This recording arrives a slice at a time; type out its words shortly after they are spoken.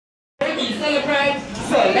birthday celebrant.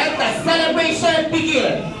 So let the celebration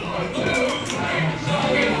begin.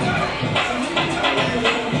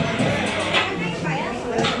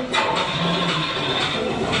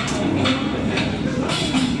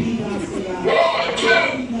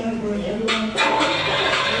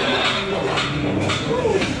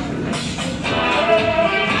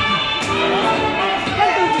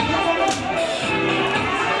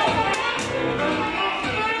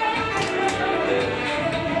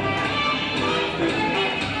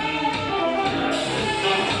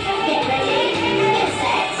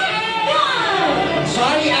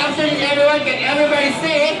 Everyone, can everybody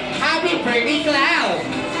say happy birthday, Claod?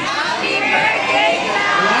 Happy birthday,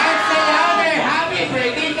 Claod! Let's say louder, happy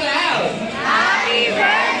birthday, Claod! Happy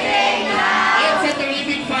birthday, Claod! It's a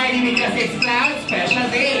terrific party because it's Claod's special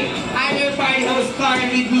day. I'm your party host, Carl,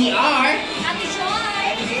 with me are Happy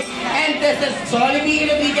Joy! and this is Jollibee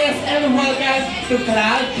Innovators and welcome to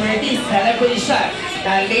Claod birthday celebration.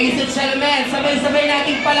 Now, ladies and gentlemen, sabay-sabay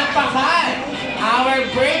nating palakpakan our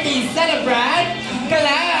birthday celebrant,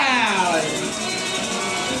 Claod!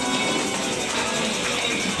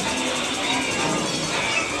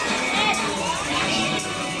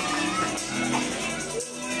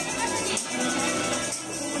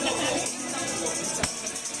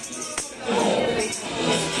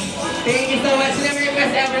 Thank you so much. Let me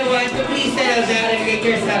request everyone to please settle down and make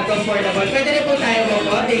yourself comfortable. Pwede na po tayo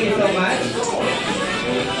mo. Thank you so much.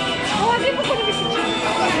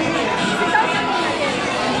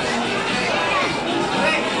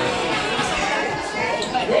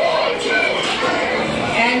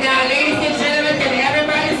 And now, ladies and gentlemen, can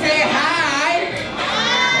everybody say hi?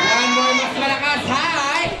 One more, mas malakas,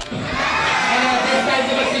 hi! And this time,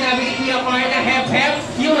 kapag sinabi ni Kuya Carl na hep hep,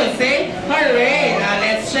 you will say, hooray! Now,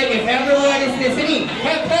 let's check if everyone is listening.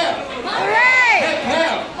 Hep hep! Hooray! Hep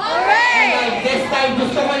hep! Hooray! And this time,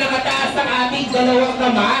 gusto ko nakataas ang ating dalawang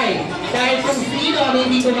kamay. Dahil kung sino ang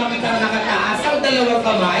hindi ko makita nakataas ang dalawang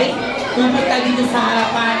kamay, pupunta dito sa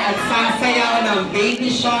harapan at sasayaw ng baby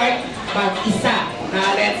shark mag-isa.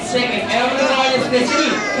 Now, let's check if everyone is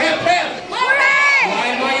listening. Hep hep! Hooray!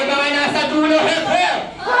 One more yung mga nasa dulo. Hep hep!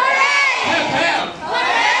 Hooray! Hep hep!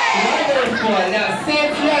 Hooray! Wonderful! Now,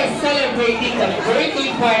 since we are celebrating the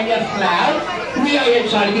birthday party of Claod, we are your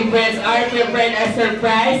Jollibee friends are prepared a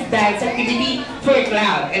surprise dance activity for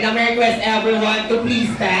Claod. And I'm going to request everyone to please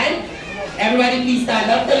stand. Everybody please stand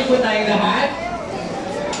up. Tayo po tayo lahat.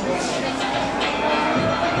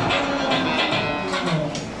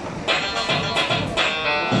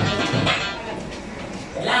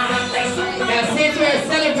 Now, since we are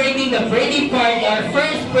celebrating the birthday party, our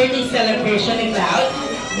first birthday celebration in Claod,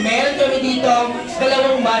 meron kami dito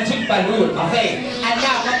dalawang magic balloon. Okay. At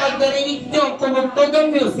now, kapag narinig nyo tumugtog ang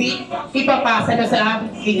music, ipapasa na sa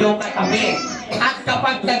inyong katabi. At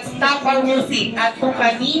kapag nag-stop ang music at kung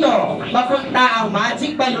kanino mapunta ang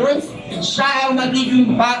magic balloons, siya ang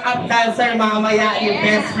magiging backup dancer mamaya yung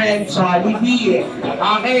best friend Jollibee.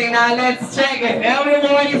 Okay, now let's check if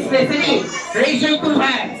everyone is listening. Raise your two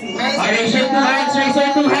hands. Raise your two hands, raise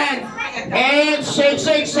your two hands. And shake,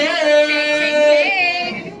 shake, shake.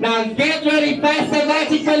 Now get ready, pass the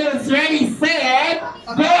magic balloons. Ready, set,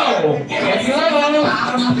 go! Let's go!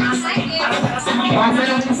 Pasa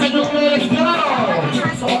lang sa dulo, let's go!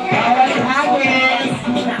 Bawal hagis!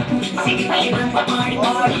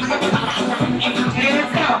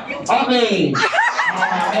 Okay.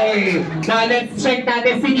 Okay. Now let's check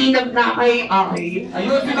natin si Ninang na kay... Okay.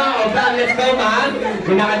 Ayun na, okay. Let's go, ma'am.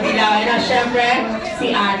 Pinakadilawan na, syempre,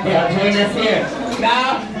 si Ate. Join us here.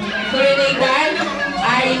 Now, Ninang,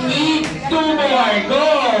 I need 2 more. Go!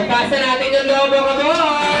 Pasa natin yung lobo ka,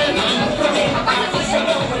 boy!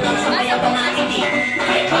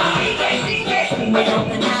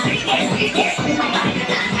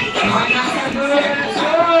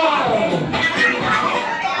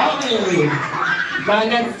 Okay. Now,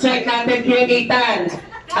 let's check natin kay Nathan.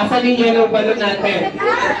 Asan yung yellow balloon natin?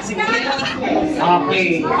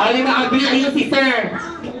 Okay. Ano yung nakabili yung si Sir?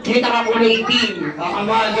 Yung nakakulay team. Come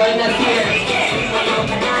on, join us here.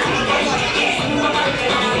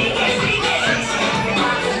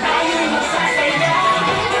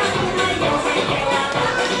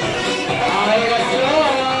 Okay, let's go.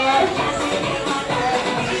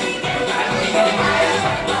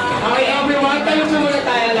 Okay, everyone, tayo po muna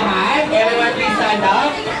tayo lahat. Everyone, please stand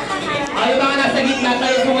up. Okay, mga nasa gitna,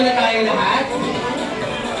 tayo po muna tayo lahat.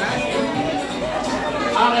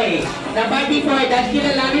 Okay, dapat before that,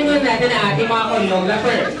 kilalanin muna natin ang ating mga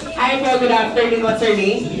choreographer. Hi po, good afternoon. What's your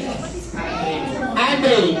name?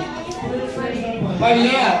 Andre.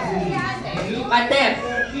 Cornel. Patet.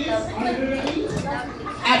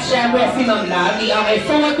 at syempre si Ma'am Lagi. Okay,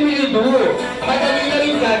 so what will you do? Madali lang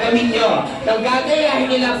yung gagawin nyo. Gagayahin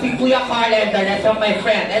nyo lang si Kuya Carl and the rest of my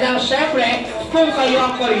friend. And now, syempre, kung kayo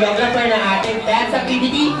ang choreographer ng ating dance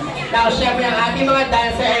activity, now, syempre, ang ating mga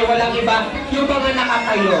dancer ay walang iba, yung mga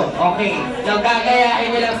nakatayo. Okay, now gagayahin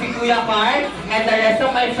nyo lang si Kuya Carl and the rest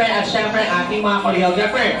of my friend at syempre ang ating mga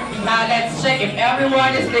choreographer. Now, let's check if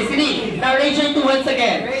everyone is listening. Now, raise your two hands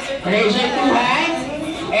again. Raise your two hands.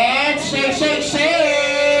 And shake, shake,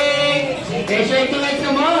 shake! Raise your two hands,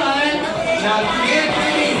 come on! Now, clear for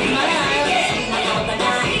this smile! Now,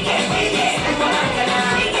 clear for this smile!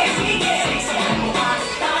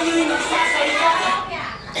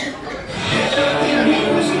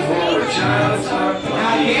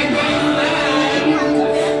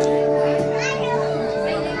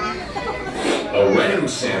 A Ram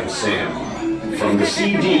Sam Sam from the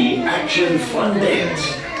CD Action Fun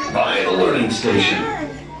Dance by the Learning Station.